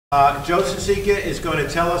Joe Seccia is going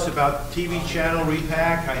to tell us about TV channel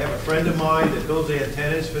repack. I have a friend of mine that builds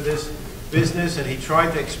antennas for this business, and he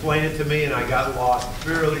tried to explain it to me, and I got lost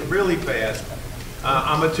really fast.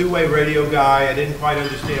 I'm a two-way radio guy. I didn't quite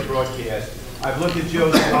understand broadcast. I've looked at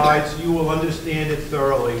Joe's slides. You will understand it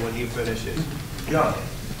thoroughly when he finishes. Joe.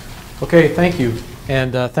 Okay, thank you.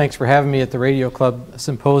 And thanks for having me at the Radio Club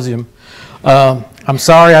Symposium. I'm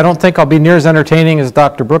sorry, I don't think I'll be near as entertaining as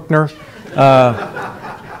Dr. Bruckner.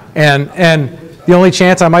 And the only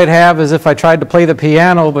chance I might have is if I tried to play the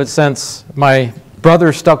piano, but since my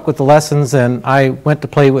brother stuck with the lessons and I went to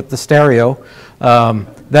play with the stereo,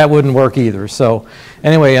 that wouldn't work either. So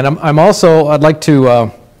anyway, and I'm also, I'd like to,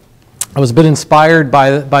 I was a bit inspired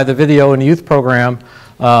by the video and youth program,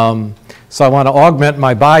 so I want to augment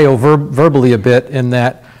my bio verbally a bit in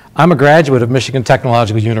that I'm a graduate of Michigan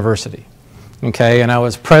Technological University, okay, and I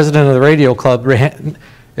was president of the radio club.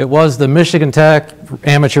 It was the Michigan Tech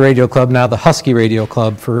Amateur Radio Club, now the Husky Radio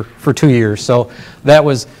Club, for 2 years. So that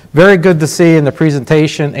was very good to see in the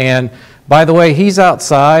presentation. And by the way, he's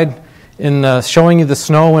outside in showing you the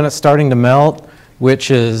snow when it's starting to melt, which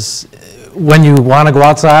is when you want to go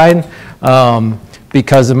outside.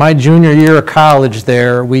 Because in my junior year of college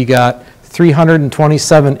there, we got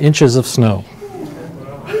 327 inches of snow.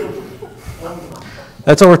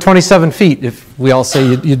 That's over 27 feet if we all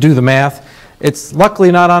say you do the math. It's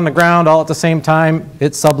luckily not on the ground all at the same time.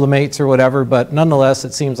 It sublimates or whatever, but nonetheless,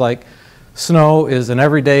 it seems like snow is an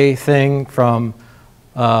everyday thing from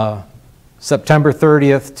September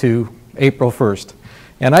 30th to April 1st.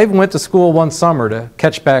 And I even went to school one summer to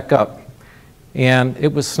catch back up, and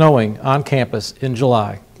it was snowing on campus in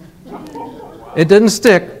July. It didn't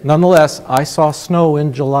stick. Nonetheless, I saw snow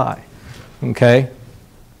in July. Okay?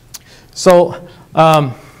 So,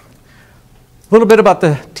 a little bit about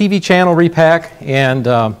the TV channel repack and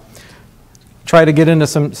try to get into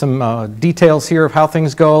some details here of how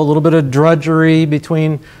things go. A little bit of drudgery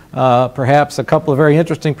between perhaps a couple of very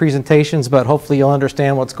interesting presentations, but hopefully you'll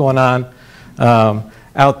understand what's going on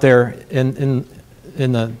out there in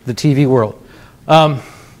the TV world.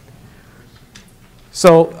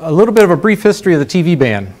 So a little bit of a brief history of the TV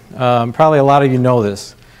band. Probably a lot of you know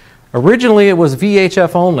this. Originally it was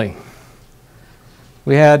VHF only.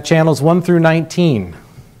 We had channels 1 through 19,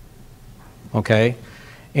 okay?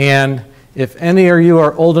 And if any of you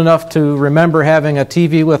are old enough to remember having a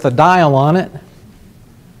TV with a dial on it,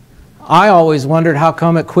 I always wondered how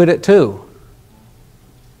come it quit at 2.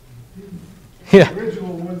 Yeah. The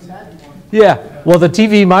original ones had one. Yeah, well the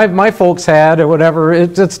TV my folks had or whatever,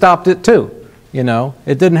 it stopped at 2, you know?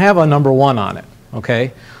 It didn't have a number 1 on it,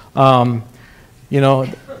 okay? You know,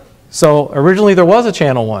 so originally there was a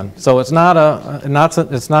channel 1, so it's not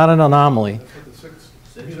an anomaly.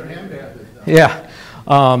 Yeah.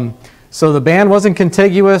 So the band wasn't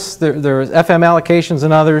contiguous. There was FM allocations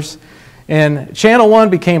and others, and channel 1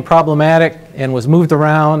 became problematic and was moved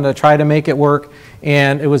around to try to make it work.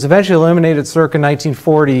 And it was eventually eliminated circa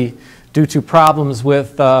 1940 due to problems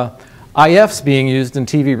with IFs being used in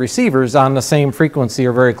TV receivers on the same frequency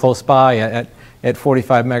or very close by at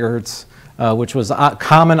 45 megahertz. Which was a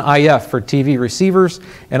common IF for TV receivers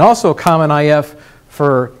and also a common IF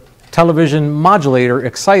for television modulator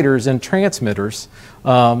exciters and transmitters,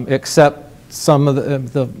 except some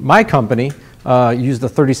of my company used the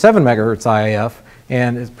 37 megahertz IF,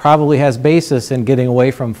 and it probably has basis in getting away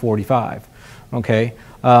from 45. Okay,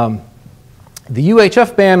 the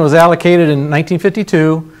UHF band was allocated in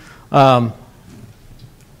 1952,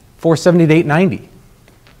 470 to 890,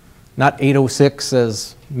 not 806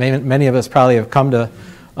 as many of us probably have come to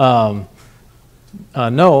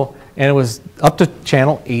know, and it was up to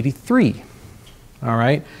channel 83. All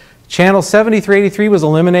right, channel 7383 was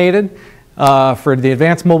eliminated for the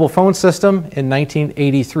advanced mobile phone system in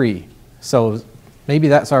 1983. So maybe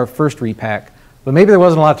that's our first repack, but maybe there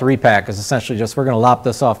wasn't a lot to repack. It's essentially just we're going to lop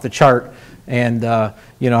this off the chart, and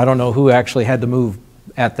you know, I don't know who actually had to move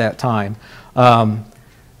at that time.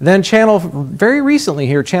 Then channel, very recently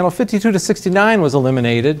here, channel 52 to 69 was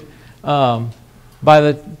eliminated by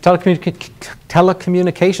the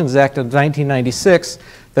Telecommunications Act of 1996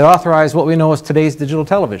 that authorized what we know as today's digital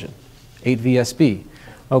television, 8 VSB.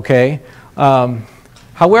 Okay.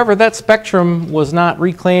 However, that spectrum was not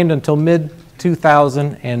reclaimed until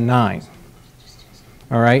mid-2009.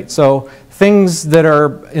 All right, so things that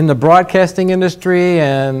are in the broadcasting industry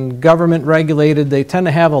and government regulated, they tend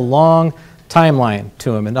to have a long timeline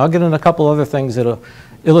to them, and I'll get into a couple other things that'll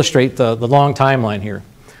illustrate the long timeline here.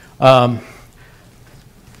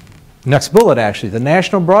 Next bullet, actually, the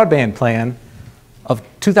National Broadband Plan of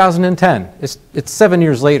 2010. It's 7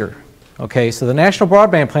 years later. Okay, so the National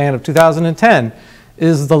Broadband Plan of 2010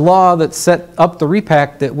 is the law that set up the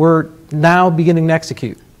repack that we're now beginning to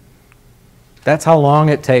execute. That's how long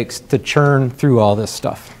it takes to churn through all this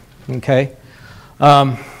stuff, okay?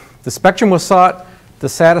 The spectrum was sought to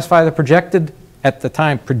satisfy the projected, at the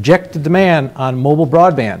time, projected demand on mobile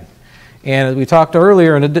broadband. And as we talked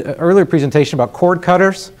earlier in an earlier presentation about cord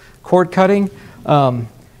cutting,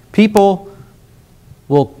 people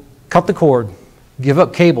will cut the cord, give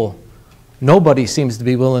up cable. Nobody seems to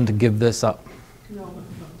be willing to give this up. No.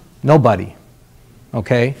 Nobody,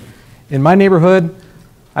 okay? In my neighborhood,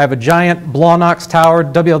 I have a giant Blawnox tower,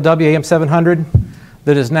 WLW AM700,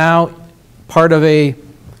 that is now part of a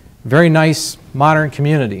very nice modern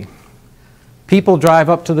community. People drive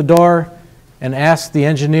up to the door and ask the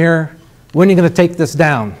engineer, when are you going to take this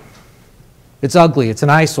down? It's ugly, it's an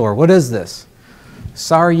eyesore, what is this?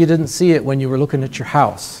 Sorry you didn't see it when you were looking at your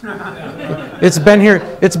house. It's been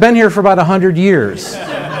here for about 100 years.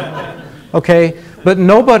 Okay, but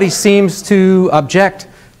nobody seems to object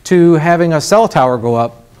to having a cell tower go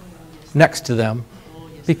up next to them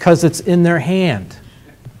because it's in their hand.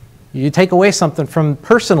 You take away something from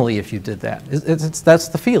personally if you did that. That's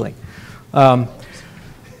the feeling.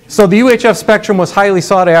 So the UHF spectrum was highly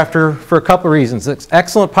sought after for a couple of reasons. It's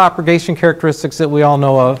excellent propagation characteristics that we all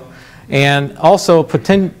know of, and also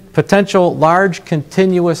potential large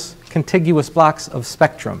contiguous blocks of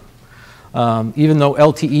spectrum. Even though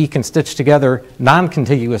LTE can stitch together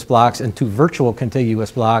non-contiguous blocks into virtual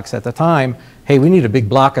contiguous blocks at the time, hey, we need a big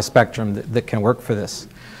block of spectrum that can work for this.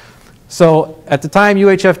 So at the time,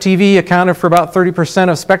 UHF TV accounted for about 30%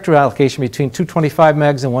 of spectrum allocation between 225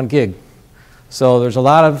 megs and 1 gig. So there's a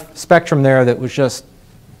lot of spectrum there that was just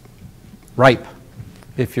ripe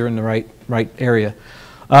if you're in the right area.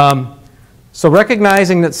 So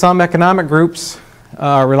recognizing that some economic groups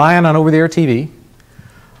are relying on over-the-air TV,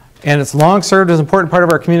 and it's long served as an important part of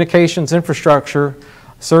our communications infrastructure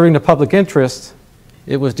serving the public interest,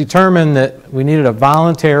 it was determined that we needed a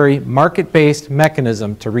voluntary market-based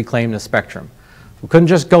mechanism to reclaim the spectrum. We couldn't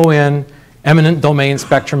just go in eminent domain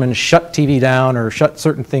spectrum and shut TV down or shut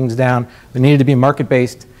certain things down. We needed to be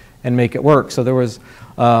market-based and make it work. So there was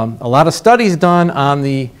a lot of studies done on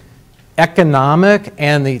the economic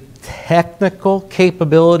and the technical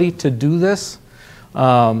capability to do this.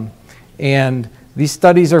 And these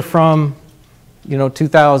studies are from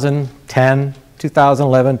 2010,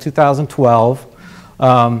 2011, 2012.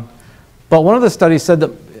 But one of the studies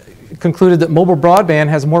concluded that mobile broadband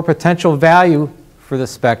has more potential value for the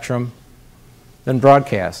spectrum than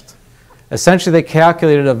broadcast. Essentially, they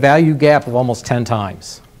calculated a value gap of almost 10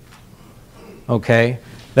 times. Okay?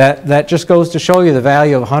 That just goes to show you the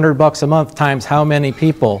value of $100 a month times how many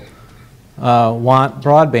people want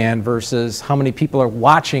broadband versus how many people are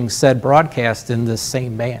watching said broadcast in this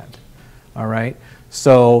same band. All right?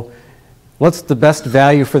 So what's the best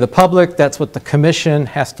value for the public? That's what the commission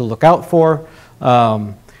has to look out for.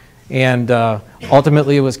 Ultimately,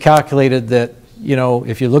 it was calculated that,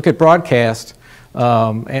 if you look at broadcast,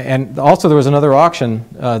 and also there was another auction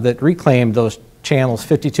that reclaimed those channels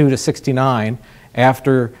 52 to 69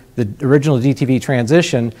 after the original DTV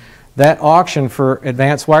transition. That auction for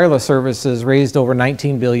advanced wireless services raised over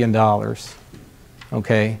 $19 billion.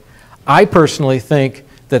 Okay? I personally think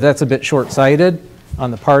that that's a bit short-sighted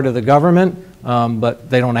on the part of the government, but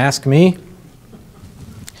they don't ask me.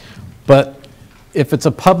 But if it's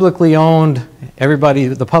a publicly owned, everybody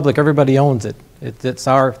owns it. It's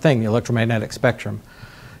our thing, the electromagnetic spectrum.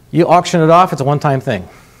 You auction it off, it's a one-time thing.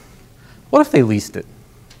 What if they leased it?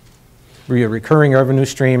 A recurring revenue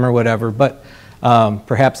stream or whatever, but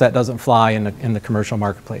perhaps that doesn't fly in the commercial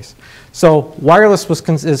marketplace. So wireless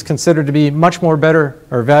is considered to be much more better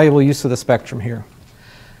or valuable use of the spectrum here.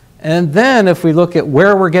 And then if we look at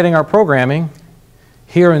where we're getting our programming,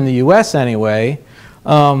 here in the US anyway,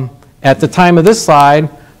 at the time of this slide,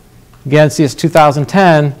 again, see it's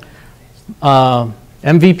 2010,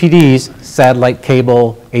 MVPDs, satellite,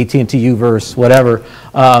 cable, AT&T U-verse, whatever,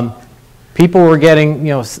 people were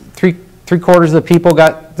getting, three-quarters of the people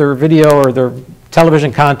got their video or their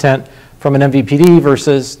television content from an MVPD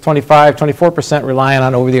versus 24% relying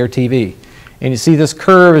on over-the-air TV. And you see this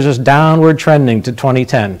curve is just downward trending to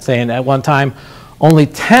 2010, saying at one time only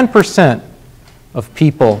 10% of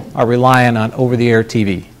people are relying on over-the-air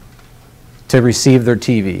TV to receive their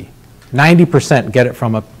TV. 90% get it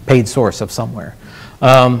from a paid source of somewhere.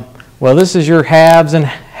 Well, this is your haves and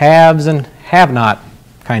have-not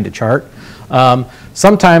kind of chart.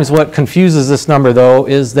 Sometimes what confuses this number, though,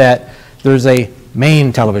 is that there's a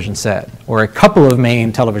main television set or a couple of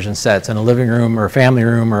main television sets in a living room or a family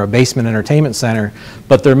room or a basement entertainment center,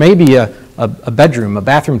 but there may be a bedroom, a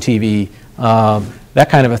bathroom TV, that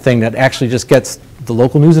kind of a thing that actually just gets the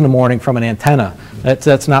local news in the morning from an antenna.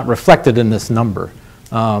 That's not reflected in this number.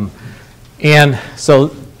 And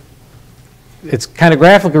so it's kind of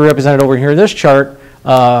graphically represented over here in this chart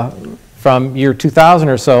from year 2000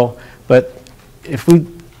 or so. But if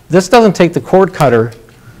this doesn't take the cord cutter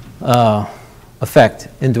effect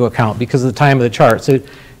into account because of the time of the chart. So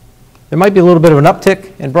there might be a little bit of an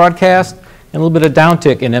uptick in broadcast and a little bit of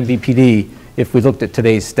downtick in MVPD if we looked at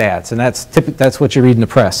today's stats, and that's what you read in the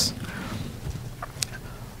press.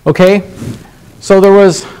 Okay, so there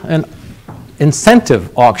was an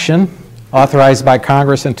incentive auction authorized by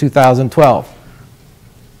Congress in 2012,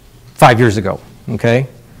 5 years ago, okay?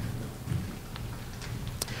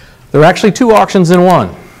 There were actually two auctions in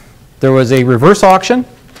one. There was a reverse auction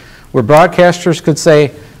where broadcasters could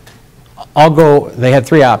say, they had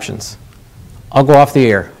three options. I'll go off the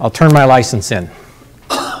air. I'll turn my license in.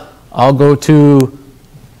 I'll go to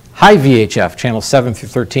high VHF, channels 7 through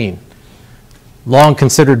 13, long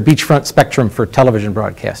considered beachfront spectrum for television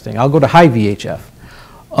broadcasting. I'll go to high VHF.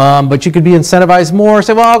 But you could be incentivized more,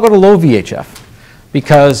 say, well, I'll go to low VHF.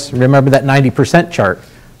 Because remember that 90% chart,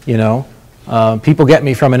 you know, people get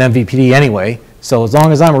me from an MVPD anyway. So as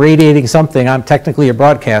long as I'm radiating something, I'm technically a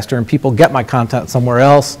broadcaster and people get my content somewhere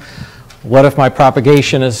else. What if my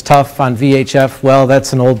propagation is tough on VHF? Well,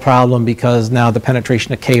 that's an old problem because now the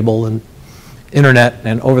penetration of cable and internet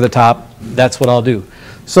and over the top, that's what I'll do.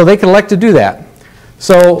 So they can elect to do that.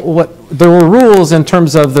 So there were rules in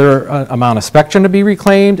terms of their amount of spectrum to be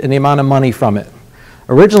reclaimed and the amount of money from it.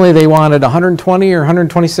 Originally, they wanted 120 or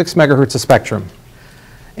 126 megahertz of spectrum.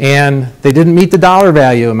 And they didn't meet the dollar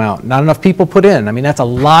value amount. Not enough people put in. I mean, that's a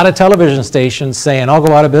lot of television stations saying, I'll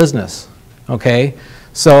go out of business. Okay?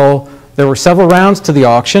 So there were several rounds to the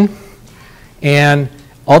auction. And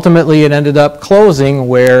ultimately, it ended up closing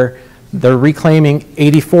where they're reclaiming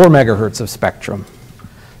 84 megahertz of spectrum.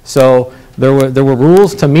 So there were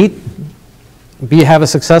rules to have a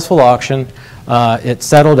successful auction. It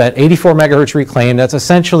settled at 84 megahertz reclaimed. That's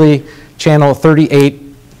essentially channel 38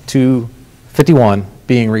 to 51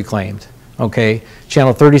 being reclaimed. Okay,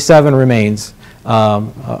 channel 37 remains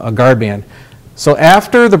a guard band. So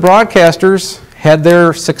after the broadcasters had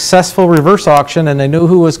their successful reverse auction and they knew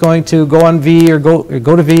who was going to go on V or go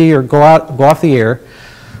to V or go off the air,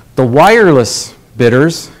 the wireless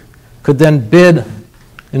bidders could then bid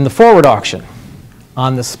in the forward auction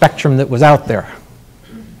on the spectrum that was out there.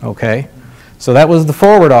 Okay, so that was the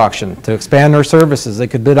forward auction to expand their services. They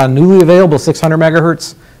could bid on newly available 600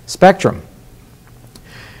 megahertz spectrum.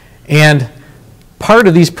 And part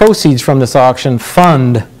of these proceeds from this auction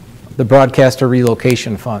fund the Broadcaster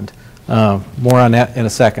Relocation Fund. More on that in a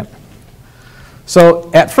second. So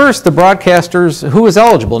at first, the broadcasters, who was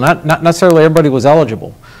eligible? Not necessarily everybody was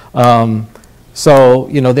eligible. So,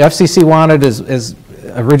 you know, the FCC wanted is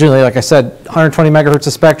originally, like I said, 120 megahertz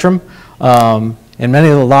of spectrum. And many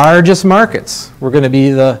of the largest markets were going to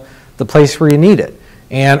be the place where you need it.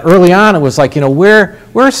 And early on, it was like, you know, where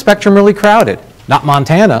is spectrum really crowded? Not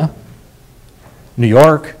Montana, New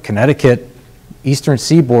York, Connecticut, Eastern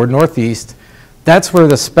Seaboard, Northeast. That's where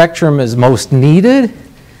the spectrum is most needed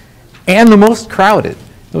and the most crowded.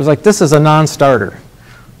 It was like, this is a non-starter,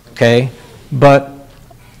 okay? But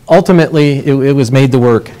ultimately, it was made to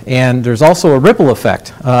work. And there's also a ripple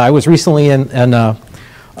effect. I was recently in a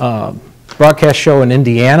broadcast show in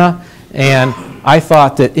Indiana, and I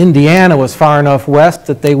thought that Indiana was far enough west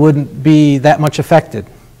that they wouldn't be that much affected.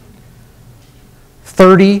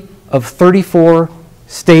 30 of 34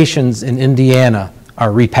 stations in Indiana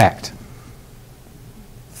are repacked.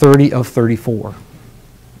 30 of 34.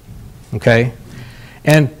 Okay?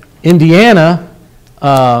 And Indiana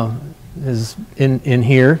is in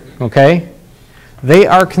here, okay? They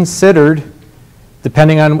are considered,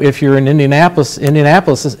 depending on if you're in Indianapolis,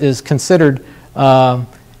 Indianapolis is considered an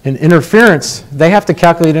interference. They have to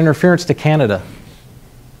calculate interference to Canada.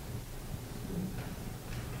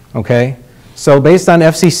 Okay? So based on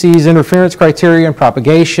FCC's interference criteria and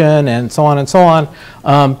propagation and so on,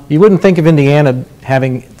 you wouldn't think of Indiana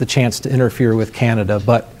having the chance to interfere with Canada,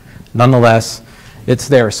 but nonetheless, it's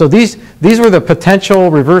there. So these were the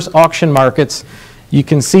potential reverse auction markets. You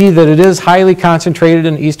can see that it is highly concentrated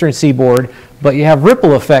in the Eastern Seaboard, but you have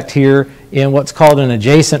ripple effect here in what's called an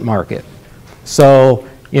adjacent market. So,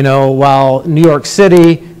 you know, while New York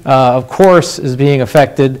City, of course, is being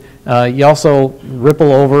affected, you also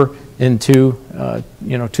ripple over into,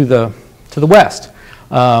 you know, to the west.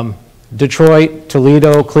 Detroit,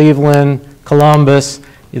 Toledo, Cleveland, Columbus,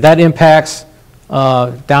 that impacts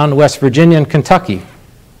down to West Virginia and Kentucky.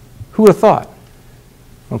 Who would have thought?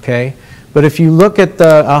 Okay, but if you look at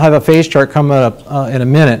I'll have a phase chart coming up in a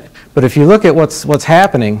minute, but if you look at what's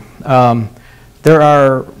happening, there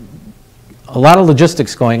are a lot of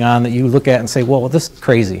logistics going on that you look at and say, well, this is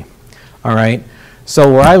crazy, all right?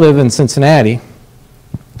 So where I live in Cincinnati,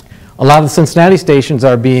 a lot of the Cincinnati stations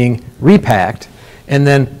are being repacked, and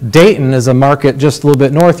then Dayton is a market just a little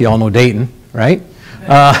bit north. You all know Dayton, right?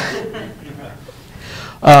 A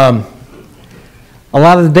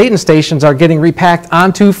lot of the Dayton stations are getting repacked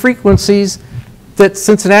onto frequencies that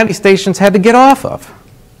Cincinnati stations had to get off of.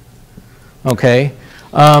 Okay,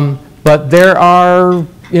 but there are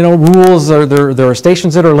rules. Or there are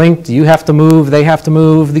stations that are linked. You have to move. They have to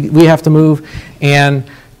move. We have to move. And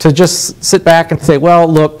to just sit back and say, well,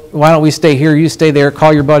 look, why don't we stay here? You stay there.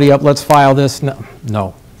 Call your buddy up. Let's file this.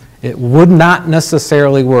 No, it would not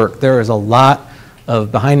necessarily work. There is a lot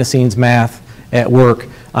of behind-the-scenes math at work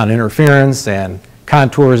on interference and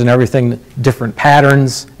contours and everything, different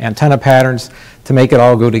patterns, antenna patterns, to make it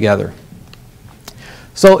all go together.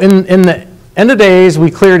 So in the end of days, we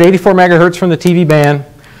cleared 84 megahertz from the TV band.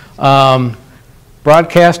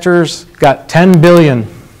 Broadcasters got $10 billion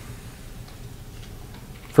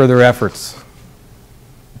for their efforts.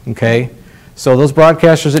 Okay, so those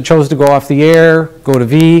broadcasters that chose to go off the air, go to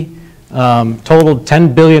V, totaled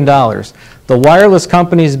 $10 billion. The wireless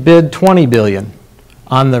companies bid $20 billion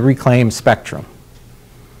on the reclaimed spectrum.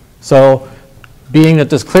 So being that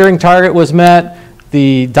this clearing target was met,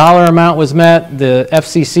 the dollar amount was met, the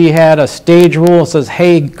FCC had a stage rule that says,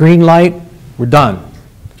 hey, green light, we're done.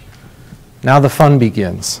 Now the fun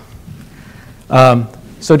begins.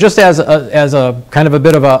 So just as a kind of a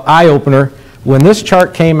bit of an eye-opener, when this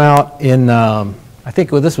chart came out in, I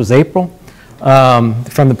think this was April,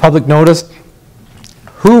 from the public notice,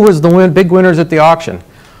 who was the big winners at the auction?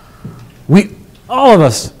 All of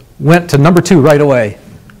us went to number 2 right away.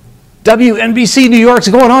 WNBC New York's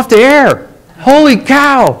going off the air. Holy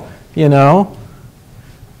cow, No,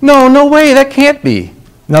 no way, that can't be.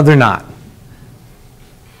 No, they're not.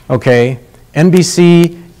 Okay,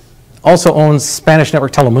 NBC also owns Spanish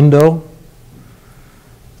network Telemundo.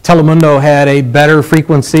 Telemundo had a better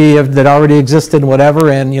frequency that already existed and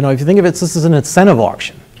whatever, and if you think of it, this is an incentive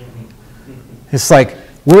auction. It's like,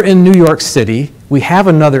 we're in New York City, we have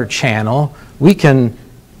another channel, we can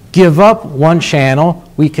give up one channel,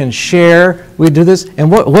 we can share, we do this,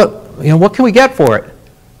 and what can we get for it?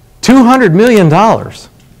 $200 million.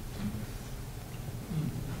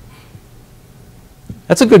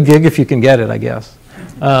 That's a good gig if you can get it, I guess.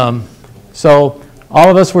 So all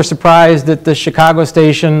of us were surprised that the Chicago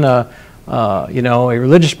station, a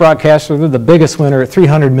religious broadcaster, they're the biggest winner at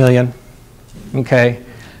 $300 million. Okay,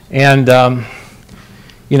 and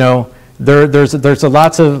there's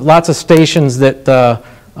lots of stations that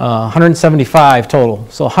 175 total.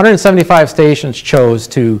 So 175 stations chose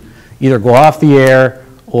to either go off the air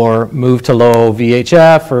or move to low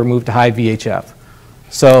VHF or move to high VHF.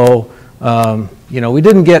 So we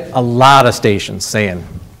didn't get a lot of stations saying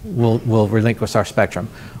we'll relinquish our spectrum,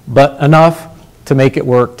 but enough to make it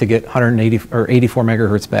work to get 180 or 84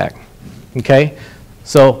 megahertz back. Okay,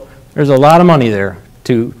 so there's a lot of money there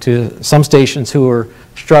to some stations who are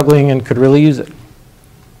struggling and could really use it.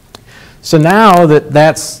 So now that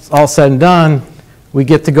that's all said and done, we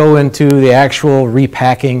get to go into the actual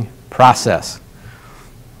repacking process.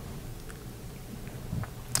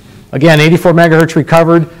 Again, 84 megahertz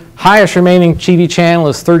recovered. Highest remaining TV channel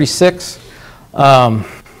is 36.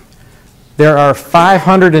 There are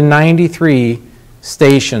 593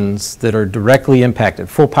 stations that are directly impacted,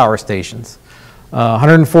 full power stations.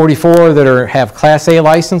 144 that have Class A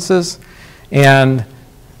licenses, and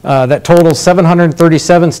that totals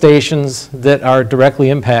 737 stations that are directly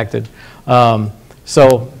impacted.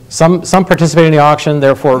 So some participate in the auction,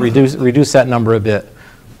 therefore reduce that number a bit.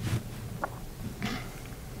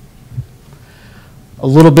 A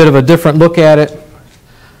little bit of a different look at it.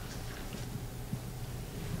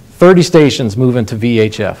 30 stations move into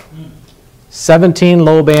VHF. 17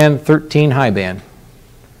 low band, 13 high band.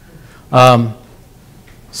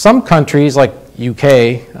 Some countries like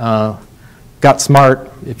UK got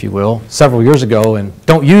smart, if you will, several years ago and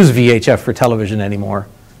don't use VHF for television anymore.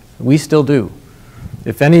 We still do.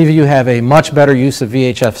 If any of you have a much better use of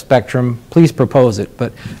VHF spectrum, please propose it.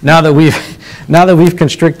 But now that we've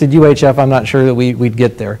constricted UHF, I'm not sure that we'd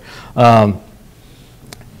get there.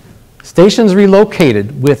 Stations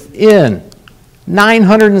relocated within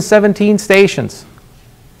 917 stations.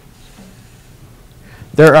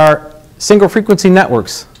 There are single frequency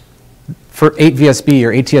networks for 8VSB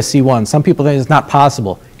or ATSC1. Some people think it's not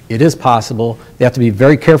possible. It is possible. They have to be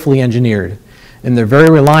very carefully engineered. And they're very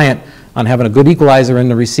reliant on having a good equalizer in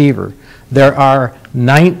the receiver. There are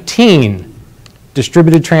 19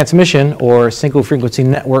 distributed transmission or single frequency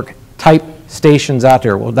network type stations out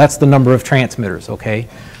there. Well, that's the number of transmitters, okay?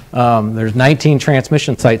 There's 19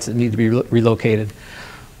 transmission sites that need to be relocated.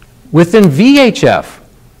 Within VHF,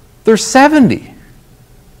 there's 70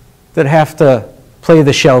 that have to play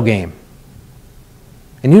the shell game.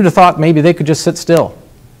 And you'd have thought maybe they could just sit still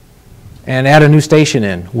and add a new station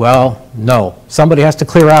in. Well, no. Somebody has to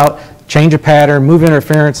clear out, change a pattern, move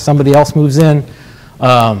interference, somebody else moves in.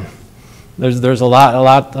 There's a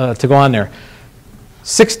lot to go on there.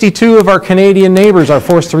 62 of our Canadian neighbors are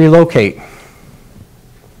forced to relocate.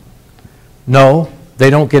 No, they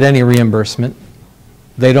don't get any reimbursement.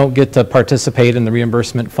 They don't get to participate in the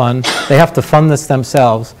reimbursement fund. They have to fund this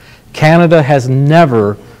themselves. Canada has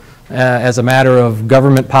never, as a matter of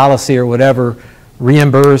government policy or whatever,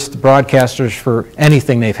 reimbursed broadcasters for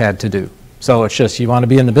anything they've had to do. So it's just, you want to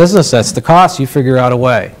be in the business, that's the cost, you figure out a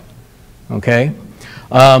way. Okay?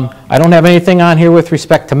 I don't have anything on here with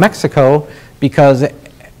respect to Mexico because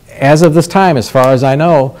as of this time, as far as I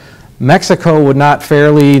know, Mexico would not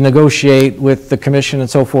fairly negotiate with the commission and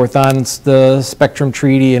so forth on the spectrum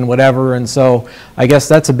treaty and whatever, and so I guess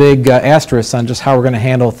that's a big asterisk on just how we're going to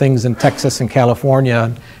handle things in Texas and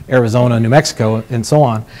California, Arizona, New Mexico, and so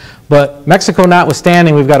on. But Mexico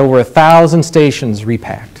notwithstanding, we've got over 1,000 stations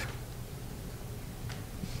repacked.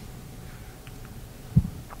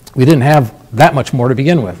 We didn't have that much more to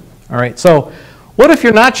begin with. All right, so what if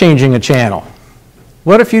you're not changing a channel?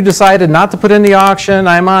 What if you decided not to put in the auction?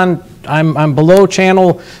 I'm below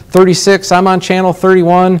channel 36, I'm on channel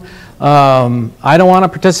 31. I don't want to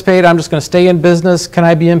participate, I'm just going to stay in business. Can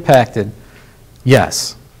I be impacted?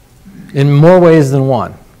 Yes, in more ways than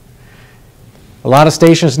one. A lot of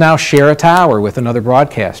stations now share a tower with another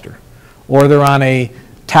broadcaster. Or they're on a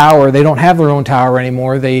tower, they don't have their own tower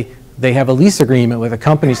anymore, they have a lease agreement with a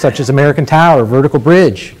company such as American Tower, Vertical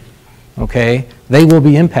Bridge. Okay, they will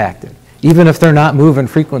be impacted. Even if they're not moving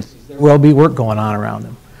frequencies, there will be work going on around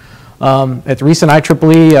them. At the recent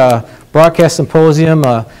IEEE broadcast symposium,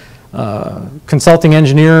 a consulting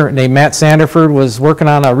engineer named Matt Sanderford was working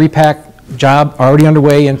on a repack job already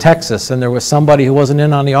underway in Texas, and there was somebody who wasn't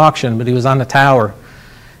in on the auction, but he was on the tower.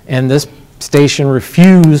 And this station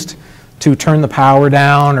refused to turn the power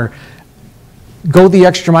down or go the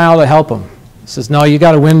extra mile to help him. He says, no, you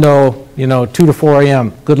got a window, 2 to 4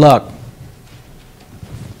 a.m., good luck.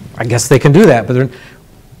 I guess they can do that, but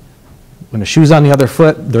when the shoe's on the other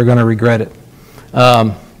foot, they're going to regret it.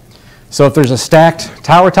 So if there's a stacked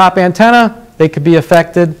tower top antenna, they could be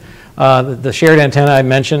affected. The shared antenna I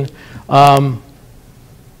mentioned.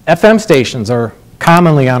 FM stations are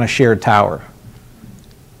commonly on a shared tower.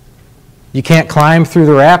 You can't climb through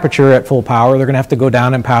their aperture at full power. They're going to have to go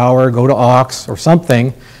down in power, go to aux or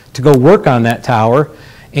something to go work on that tower.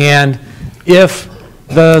 And if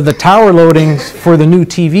the tower loading for the new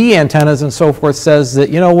TV antennas and so forth says that,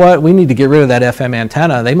 you know what, we need to get rid of that FM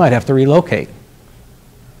antenna, they might have to relocate.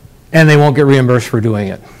 And they won't get reimbursed for doing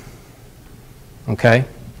it. Okay?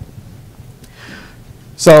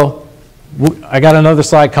 So I got another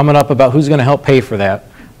slide coming up about who's going to help pay for that.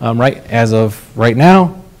 As of right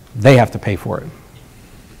now, they have to pay for it.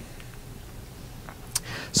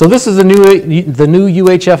 So this is the new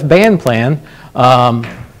UHF band plan.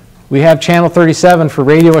 We have channel 37 for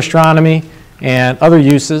radio astronomy and other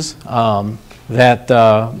uses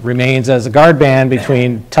that remains as a guard band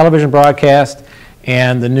between television broadcast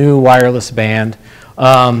and the new wireless band.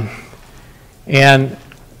 And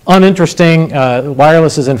uninteresting,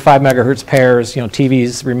 wireless is in 5 megahertz pairs,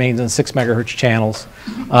 TVs remains in 6 megahertz channels.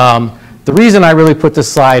 The reason I really put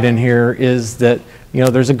this slide in here is that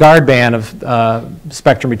there's a guard band of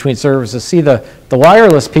spectrum between services. See, the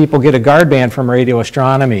wireless people get a guard band from radio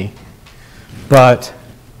astronomy, but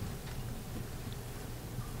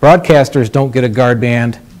broadcasters don't get a guard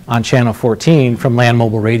band on channel 14 from land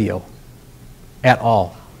mobile radio at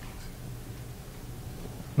all.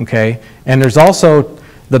 Okay, and there's also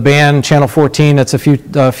the band channel 14, that's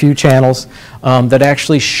a few channels that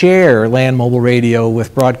actually share land mobile radio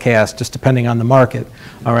with broadcast, just depending on the market,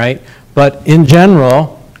 all right? But in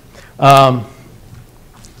general,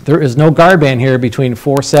 there is no guard band here between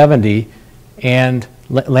 470 and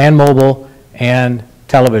land mobile and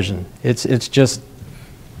television. It's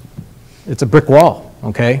a brick wall,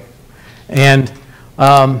 okay? And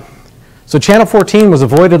so channel 14 was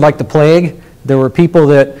avoided like the plague. There were people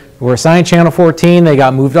that were assigned channel 14, they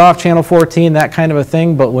got moved off channel 14, that kind of a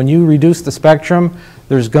thing. But when you reduce the spectrum,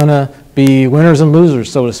 there's going to be winners and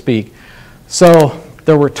losers, so to speak. So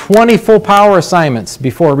there were 20 full power assignments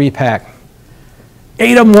before repack.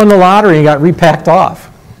 8 of them won the lottery and got repacked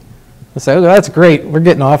off. I say, oh, that's great, we're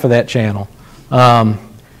getting off of that channel.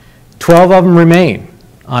 12 of them remain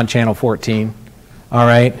on channel 14, all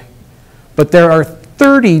right? but there are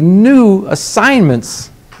 30 new assignments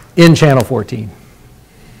in channel 14.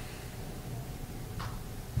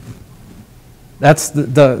 That's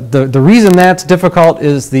the reason that's difficult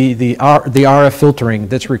is the RF filtering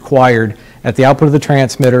that's required at the output of the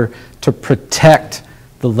transmitter to protect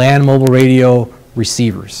the land mobile radio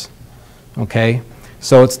receivers. Okay,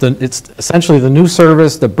 so it's essentially the new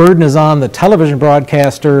service. The burden is on the television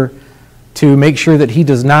broadcaster to make sure that he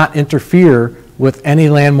does not interfere with any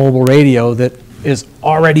land mobile radio that is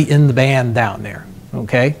already in the band down there.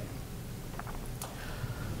 Okay.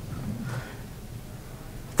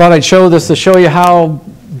 Thought I'd show this to show you how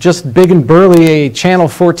just big and burly a channel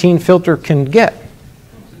 14 filter can get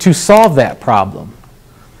to solve that problem.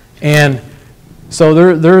 And so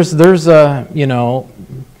there's you know,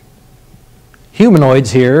 humanoids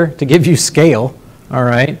here to give you scale, all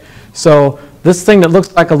right? So this thing that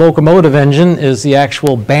looks like a locomotive engine is the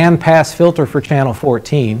actual bandpass filter for channel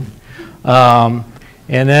 14. And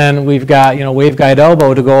then we've got, you know, waveguide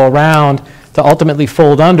elbow to go around to ultimately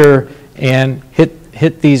fold under and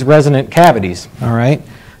hit these resonant cavities, all right?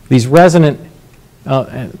 These resonant,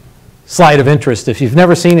 slide of interest, if you've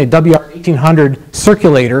never seen a WR1800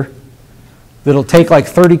 circulator that'll take like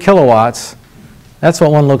 30 kilowatts, that's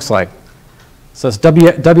what one looks like. So it's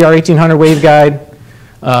WR1800 waveguide,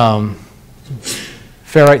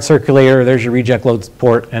 ferrite circulator, there's your reject load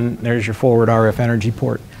port, and there's your forward RF energy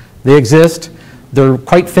port. They exist. They're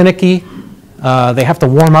quite finicky. They have to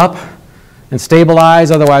warm up and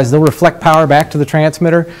stabilize, otherwise they'll reflect power back to the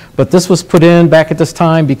transmitter. But this was put in back at this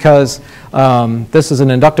time because this is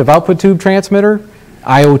an inductive output tube transmitter,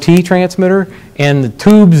 IoT transmitter, and the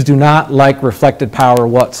tubes do not like reflected power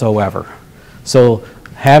whatsoever. So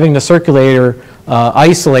having the circulator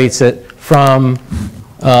isolates it from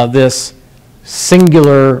this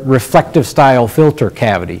singular reflective style filter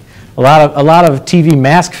cavity. A lot of TV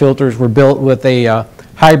mask filters were built with a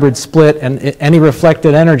hybrid split, and any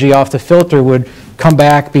reflected energy off the filter would come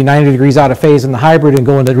back, be 90 degrees out of phase in the hybrid and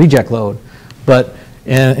go into reject load. But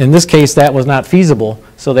in this case, that was not feasible,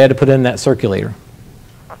 so they had to put in that circulator.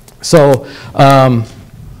 So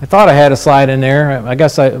I thought I had a slide in there. I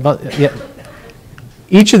guess yeah.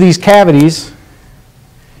 Each of these cavities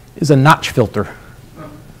is a notch filter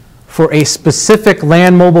for a specific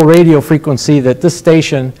land mobile radio frequency that this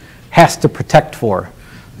station has to protect for.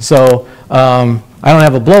 So I don't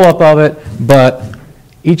have a blow up of it, but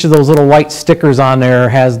each of those little white stickers on there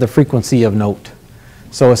has the frequency of note.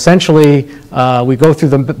 So essentially, we go through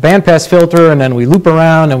the bandpass filter and then we loop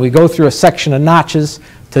around and we go through a section of notches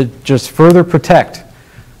to just further protect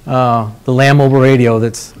the land mobile radio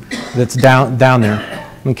that's down there.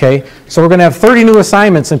 Okay, so we're going to have 30 new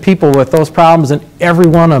assignments and people with those problems, and every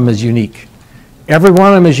one of them is unique. Every one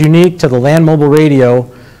of them is unique to the land mobile radio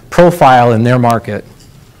profile in their market.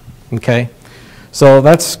 Okay, so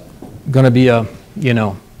that's going to be a, you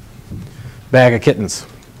know, bag of kittens.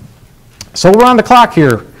 So we're on the clock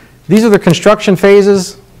here. These are the construction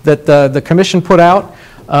phases that the commission put out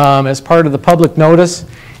as part of the public notice.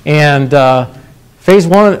 And phase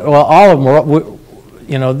one, well, all of them were,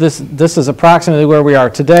 you know, this is approximately where we are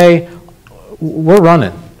today. We're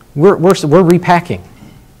running. We're repacking.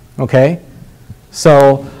 Okay,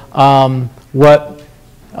 so what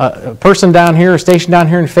a person down here, a station down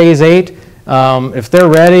here in phase 8, if they're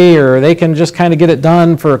ready or they can just kind of get it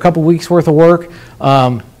done for a couple weeks worth of work,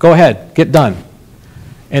 go ahead, get done.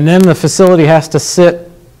 And then the facility has to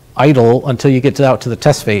sit idle until you get out to the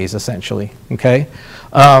test phase, essentially, okay?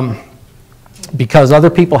 Because other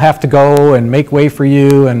people have to go and make way for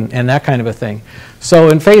you and that kind of a thing. So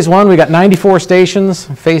in phase 1, we got 94 stations.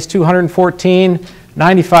 Phase 2, 114,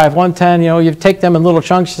 95, 110. You know, you take them in little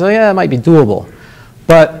chunks, you say, yeah, it might be doable.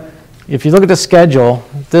 But if you look at the schedule,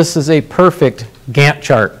 this is a perfect Gantt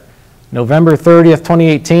chart. November 30th,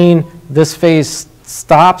 2018, this phase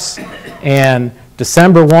stops, and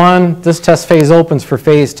December 1, this test phase opens for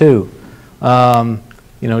phase 2.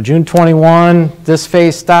 You know, June 21, this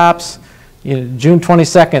phase stops. You know, June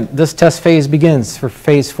 22nd, this test phase begins for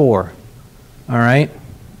phase 4. All right?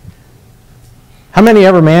 How many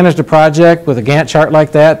ever managed a project with a Gantt chart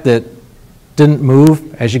like that that didn't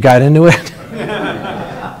move as you got into it?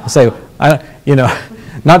 I'll say, you know,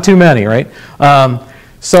 not too many, right?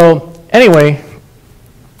 So anyway,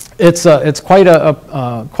 it's quite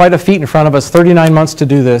a feat in front of us. 39 months to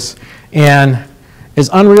do this, and as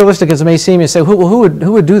unrealistic as it may seem, you say, who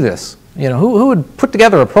would do this? You know, who would put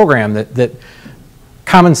together a program that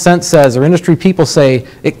common sense says, or industry people say,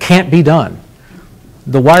 it can't be done?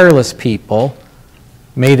 The wireless people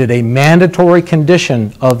made it a mandatory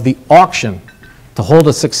condition of the auction. To hold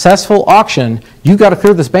a successful auction, you got to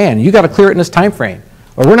clear this band. You got to clear it in this time frame.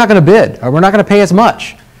 or we're not going to bid, or we're not going to pay as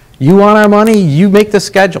much. You want our money, you make the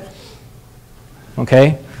schedule.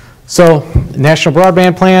 Okay? So, National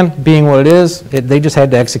Broadband Plan being what it is, they just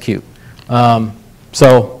had to execute.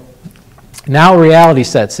 So, now reality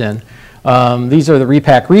sets in. These are the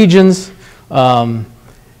repack regions.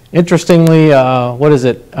 Interestingly, what is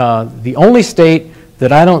it? The only state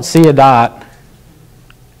that I don't see a dot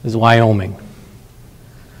is Wyoming.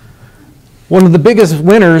 One of the biggest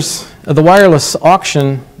winners of the wireless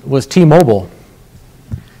auction was T-Mobile.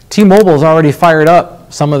 T-Mobile has already fired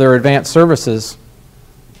up some of their advanced services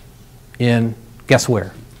in, guess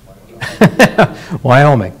where?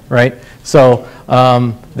 Wyoming, right? So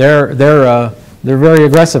they're very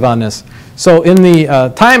aggressive on this. So in the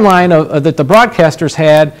timeline that the broadcasters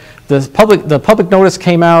had, the public notice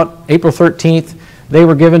came out April 13th. They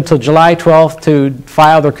were given till July 12th to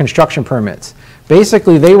file their construction permits.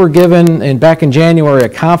 Basically, they were given, back in January, a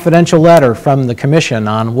confidential letter from the commission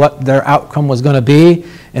on what their outcome was going to be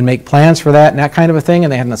and make plans for that and that kind of a thing.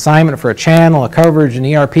 And they had an assignment for a channel, a coverage, an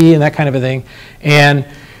ERP, and that kind of a thing. And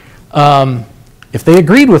if they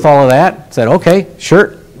agreed with all of that, said, okay,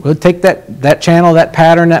 sure, we'll take that channel, that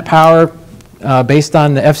pattern, that power, based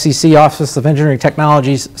on the FCC Office of Engineering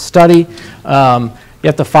Technologies study. You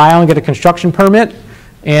have to file and get a construction permit,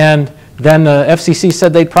 and then the FCC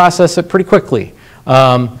said they'd process it pretty quickly.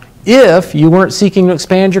 If you weren't seeking to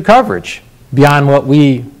expand your coverage beyond what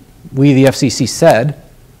we the FCC said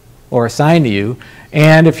or assigned to you,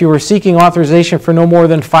 and if you were seeking authorization for no more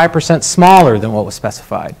than 5% smaller than what was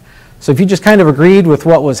specified. So if you just kind of agreed with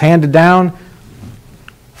what was handed down,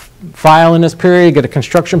 file in this period, get a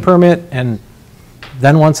construction permit, and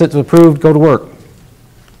then once it's approved, go to work.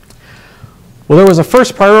 Well, there was a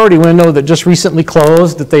first priority window that just recently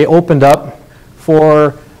closed that they opened up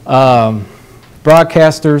for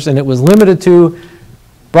broadcasters, and it was limited to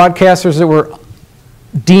broadcasters that were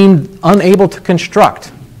deemed unable to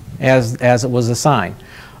construct as it was assigned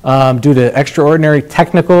due to extraordinary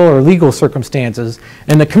technical or legal circumstances.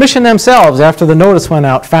 And the commission themselves, after the notice went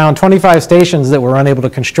out, found 25 stations that were unable to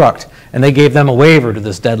construct, and they gave them a waiver to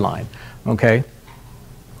this deadline. Okay?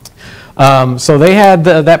 So they had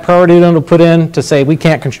that priority to put in to say we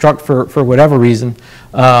can't construct for whatever reason.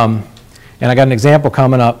 And I got an example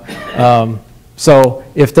coming up. So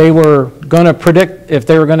if they were going to predict, if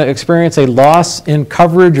they were going to experience a loss in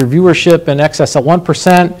coverage or viewership in excess of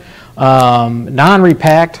 1%,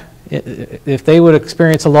 non-repacked, if they would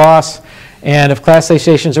experience a loss, and if Class A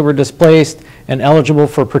stations that were displaced and eligible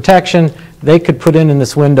for protection, they could put in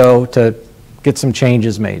this window to get some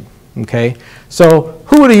changes made. Okay, so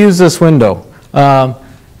who would have used this window?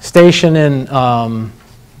 Station in,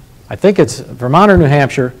 I think it's Vermont or New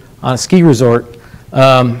Hampshire, on a ski resort.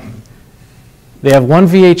 They have one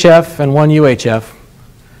VHF and one UHF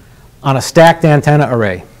on a stacked antenna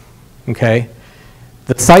array. Okay,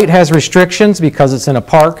 the site has restrictions because it's in a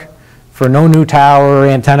park for no new tower or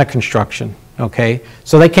antenna construction. Okay,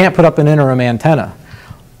 so they can't put up an interim antenna.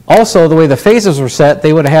 Also, the way the phases were set,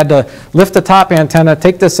 they would have had to lift the top antenna,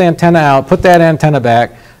 take this antenna out, put that antenna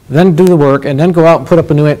back, then do the work, and then go out and put up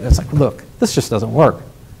a new antenna. It's like, look, this just doesn't work,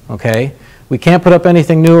 okay? We can't put up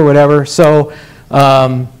anything new or whatever, so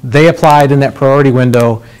they applied in that priority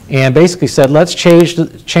window and basically said, let's change,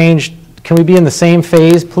 can we be in the same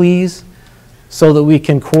phase, please, so that we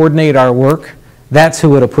can coordinate our work? That's who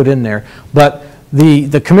would have put in there. But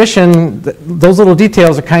the commission, those little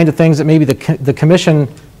details are kind of things that maybe the commission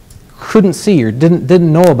couldn't see or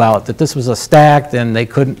didn't know about, that this was a stacked and they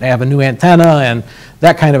couldn't have a new antenna and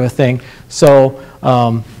that kind of a thing. So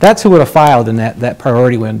that's who would have filed in that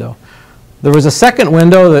priority window. There was a second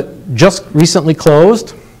window that just recently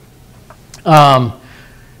closed.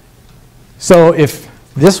 So if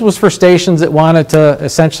this was for stations that wanted to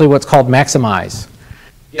essentially what's called maximize,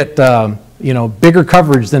 get bigger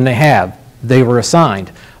coverage than they have, they were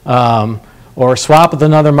assigned, or swap with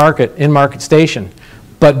another in-market station.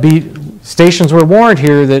 But stations were warned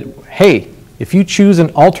here that, hey, if you choose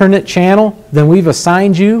an alternate channel than we've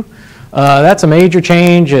assigned you, that's a major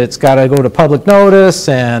change. It's got to go to public notice,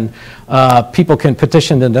 and people can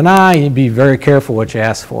petition to deny. You be very careful what you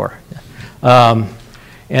ask for. And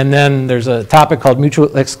then there's a topic called mutual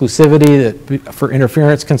exclusivity for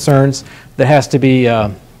interference concerns that has to be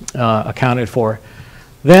accounted for.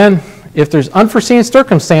 Then, if there's unforeseen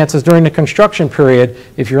circumstances during the construction period,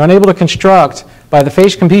 if you're unable to construct by the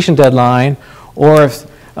phase completion deadline, or if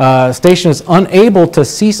a station is unable to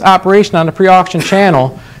cease operation on the pre-auction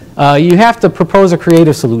channel, you have to propose a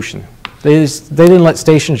creative solution. They didn't let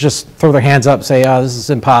stations just throw their hands up and say, oh, this is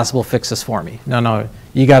impossible, fix this for me. No,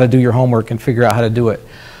 you got to do your homework and figure out how to do it.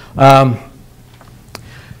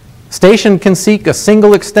 Station can seek a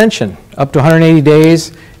single extension up to 180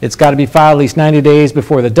 days. It's got to be filed at least 90 days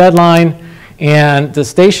before the deadline. And the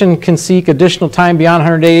station can seek additional time beyond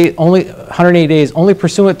 180 days only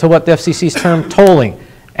pursuant to what the FCC's term tolling,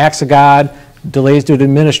 acts of God, delays due to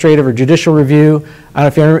administrative or judicial review. I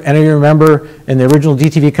don't know if any of you remember in the original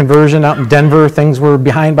DTV conversion out in Denver, things were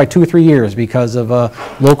behind by 2 or 3 years because of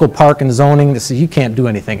local park and zoning that says you can't do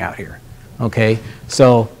anything out here. Okay,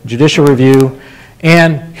 so judicial review.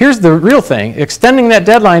 And here's the real thing. Extending that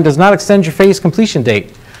deadline does not extend your phase completion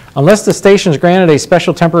date. Unless the station is granted a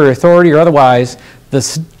special temporary authority or otherwise,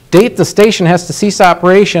 the date the station has to cease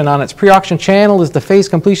operation on its pre-auction channel is the phase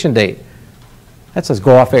completion date. That says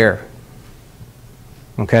go off air.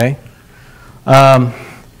 Okay? I'm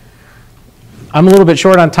a little bit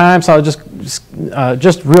short on time, so I'll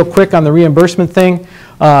just real quick on the reimbursement thing.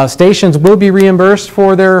 Stations will be reimbursed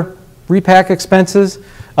for their repack expenses,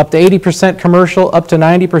 up to 80% commercial, up to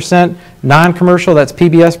 90% non-commercial, that's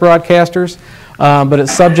PBS broadcasters. But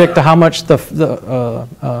it's subject to how much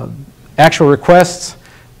the actual requests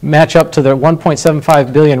match up to the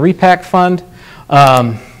 $1.75 billion repack fund.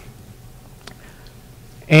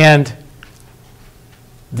 And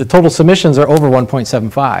the total submissions are over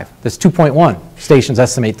 1.75. That's 2.1 stations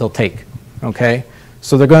estimate they'll take. Okay?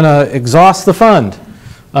 So they're going to exhaust the fund.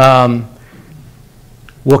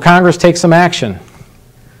 Will Congress take some action?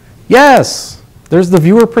 Yes. There's the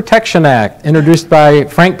Viewer Protection Act, introduced by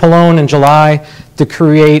Frank Pallone in July to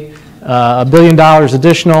create $1 billion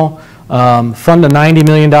additional, fund a $90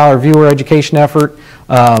 million viewer education effort,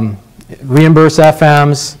 reimburse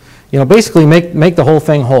FMs, you know, basically make the whole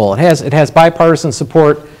thing whole. It has bipartisan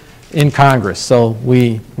support in Congress, so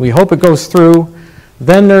we hope it goes through.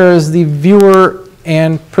 Then there's the Viewer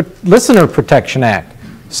and Listener Protection Act.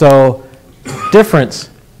 So difference,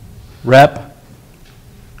 rep,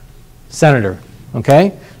 senator.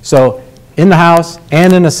 Okay? So in the House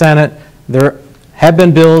and in the Senate, there have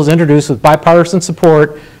been bills introduced with bipartisan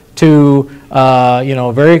support to, you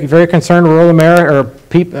know, very concerned rural America,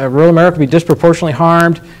 or rural America be disproportionately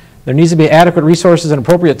harmed. There needs to be adequate resources and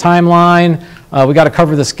appropriate timeline. We got to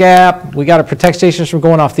cover this gap. We got to protect stations from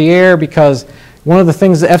going off the air, because one of the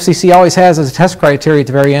things the FCC always has as a test criteria at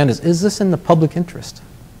the very end is this in the public interest?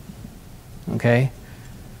 Okay?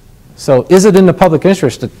 So is it in the public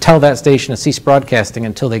interest to tell that station to cease broadcasting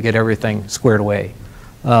until they get everything squared away?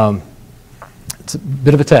 It's a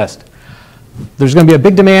bit of a test. There's going to be a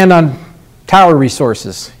big demand on tower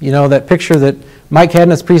resources. You know, that picture that Mike had in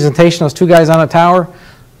his presentation, those two guys on a tower?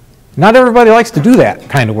 Not everybody likes to do that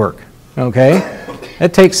kind of work, okay?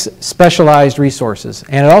 It takes specialized resources.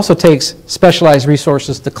 And it also takes specialized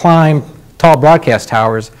resources to climb tall broadcast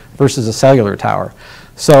towers versus a cellular tower.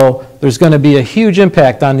 So there's going to be a huge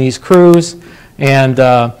impact on these crews. And,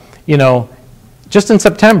 you know, just in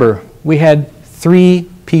September, we had 3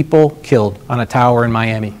 people killed on a tower in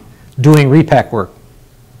Miami doing repack work.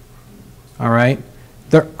 All right?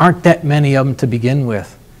 There aren't that many of them to begin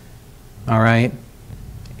with. All right?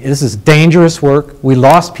 This is dangerous work. We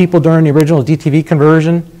lost people during the original DTV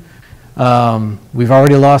conversion. We've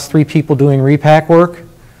already lost 3 people doing repack work.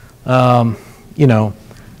 You know,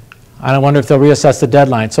 I wonder if they'll reassess the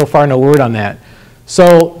deadline. So far, no word on that.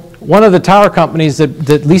 So one of the tower companies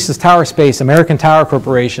that leases tower space, American Tower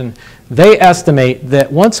Corporation, they estimate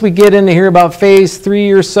that once we get into here about phase 3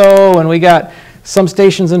 or so, and we got some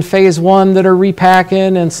stations in phase 1 that are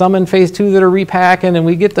repacking and some in phase 2 that are repacking, and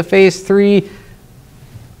we get to phase 3,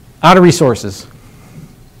 out of resources.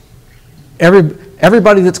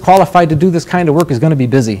 Everybody that's qualified to do this kind of work is going to be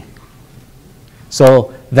busy.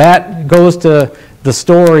 So that goes to the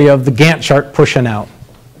story of the Gantt chart pushing out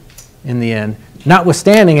in the end.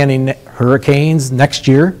 Notwithstanding any hurricanes next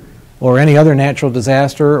year or any other natural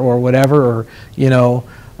disaster or whatever, or, you know,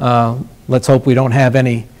 let's hope we don't have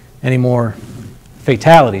any more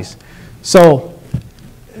fatalities. So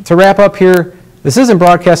to wrap up here, this isn't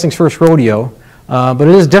broadcasting's first rodeo, but it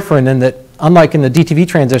is different in that, unlike in the DTV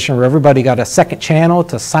transition where everybody got a second channel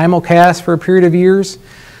to simulcast for a period of years,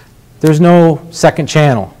 there's no second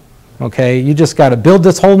channel. Okay, you just got to build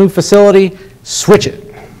this whole new facility, switch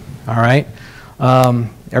it. All right.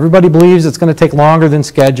 Everybody believes it's going to take longer than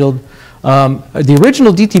scheduled. The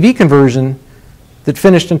original DTV conversion that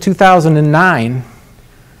finished in 2009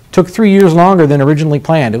 took 3 years longer than originally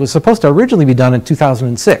planned. It was supposed to originally be done in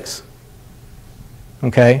 2006.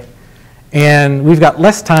 Okay, and we've got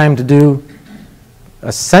less time to do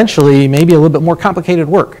essentially maybe a little bit more complicated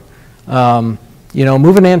work. You know,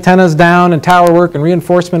 moving antennas down and tower work and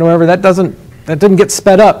reinforcement or whatever, that didn't get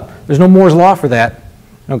sped up. There's no Moore's law for that.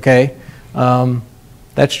 Okay,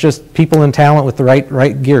 that's just people and talent with the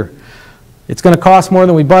right gear. it's going to cost more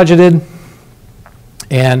than we budgeted.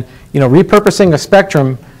 And, repurposing a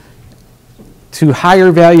spectrum to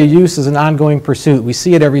higher value use is an ongoing pursuit. We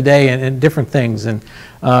see it every day in different things. And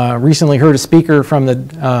recently heard a speaker from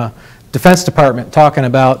the Defense Department talking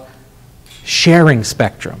about sharing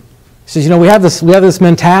spectrum. He says, we have this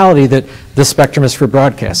mentality that this spectrum is for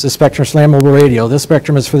broadcast, this spectrum is for land mobile radio, this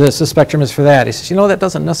spectrum is for this spectrum is for that. He says, that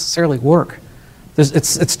doesn't necessarily work.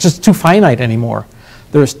 It's just too finite anymore.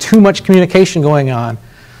 There's too much communication going on.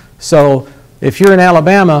 So if you're in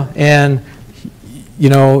Alabama and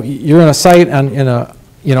you're in a site and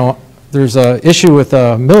there's an issue with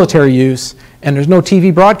military use and there's no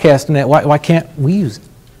TV broadcast in it, why can't we use it?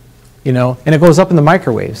 And it goes up in the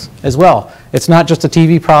microwaves as well. It's not just a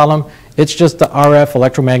TV problem, it's just the RF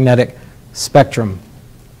electromagnetic spectrum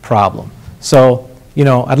problem. So,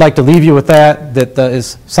 I'd like to leave you with that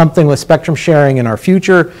is something with spectrum sharing in our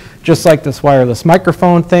future, just like this wireless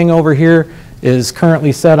microphone thing over here is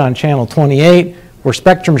currently set on channel 28. We're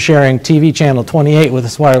spectrum sharing TV channel 28 with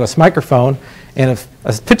this wireless microphone, and if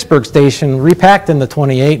a Pittsburgh station repacked in the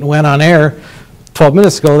 28 and went on air 12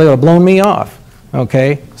 minutes ago, they would have blown me off.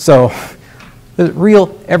 Okay, so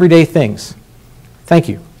real everyday things. Thank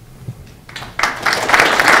you.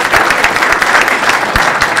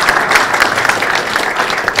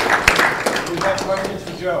 We have questions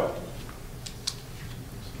for Joe.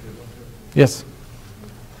 Yes.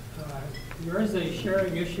 There is a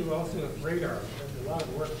sharing issue also with radar. There's a lot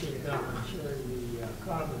of work being done on sharing the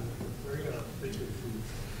common radar frequencies.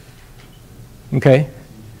 Okay.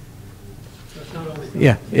 So it's not only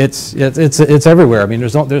Yeah, it's everywhere. I mean,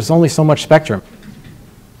 there's only so much spectrum.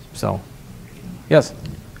 So, yes.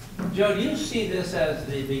 Joe, do you see this as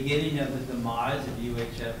the beginning of the demise of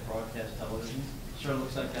UHF broadcast television? Sure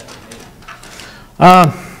looks like that to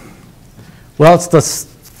me. Well, it's the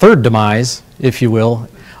third demise, if you will.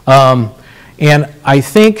 And I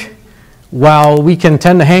think while we can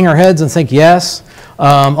tend to hang our heads and think yes,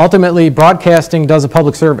 ultimately broadcasting does a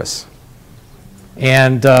public service.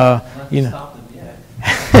 And Stop them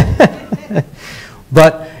yet.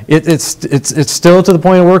 but it's still to the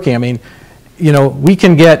point of working. I mean, we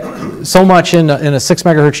can get so much in a 6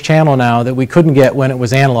 megahertz channel now that we couldn't get when it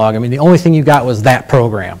was analog. I mean, the only thing you got was that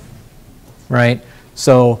program, right?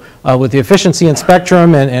 So with the efficiency in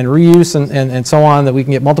spectrum and reuse and so on, that we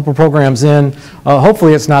can get multiple programs in,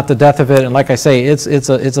 hopefully it's not the death of it. And like I say, it's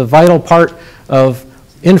a vital part of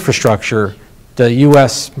infrastructure, the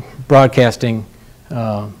U.S. broadcasting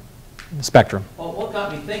spectrum. Well, what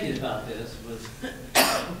got me thinking about this was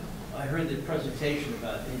I heard the presentation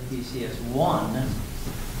about NTCS 1,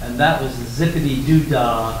 and that was the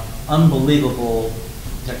zippity-doo-dah, unbelievable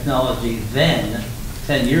technology then,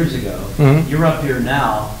 10 years ago. Mm-hmm. You're up here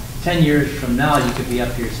now. 10 years from now, you could be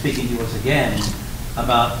up here speaking to us again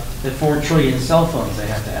about the 4 trillion cell phones they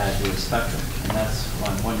have to add to the spectrum, and that's what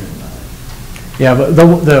I'm wondering about it. Yeah, but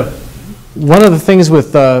one of the things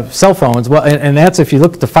with cell phones, well, and that's if you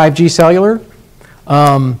look at the 5G cellular,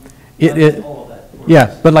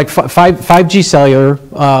 yeah, but like 5G cellular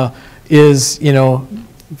is,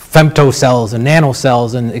 femtocells and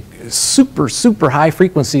nanocells and super high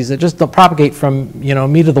frequencies that just don't propagate from,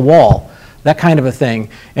 me to the wall, that kind of a thing.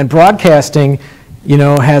 And broadcasting,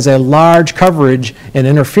 has a large coverage and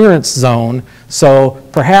interference zone. So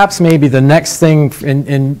perhaps maybe the next thing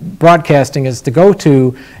in broadcasting is to go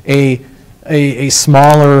to a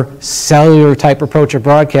smaller cellular type approach of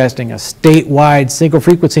broadcasting, a statewide single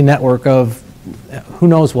frequency network of who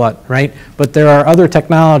knows what, right? But there are other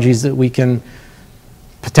technologies that we can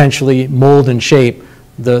potentially mold and shape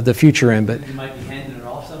the future in. But you might be handing it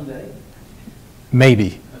off someday?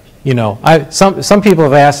 Maybe. Okay. Some people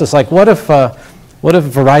have asked us, like, what if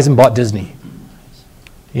Verizon bought Disney?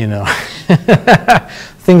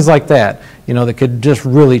 Things like that, that could just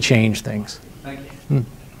really change things. Thank you.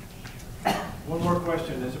 One more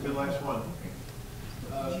question. This will be the last one.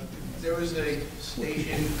 There was a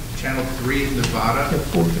station, Channel 3 in Nevada,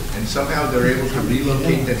 and somehow they're able to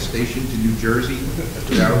relocate that station to New Jersey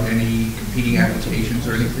without any competing applications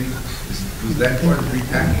or anything. Was that part of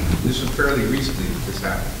repacking? This was fairly recently that this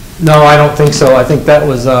happened. No, I don't think so. I think that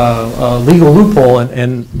was a legal loophole,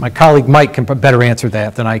 and my colleague Mike can better answer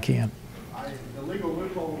that than I can. The legal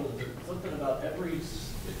loophole was something about it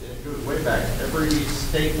goes way back, every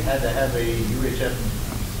state had to have a UHF,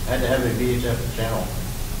 had to have a VHF channel.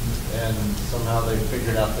 And somehow they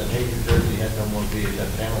figured out that, hey, New Jersey had no more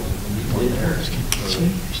VHF channels and we need one there. So they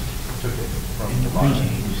took it from Nevada and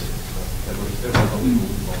used it. So there was a legal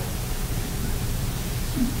loophole.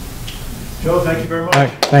 Joe, thank you very much. All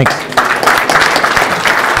right, thanks.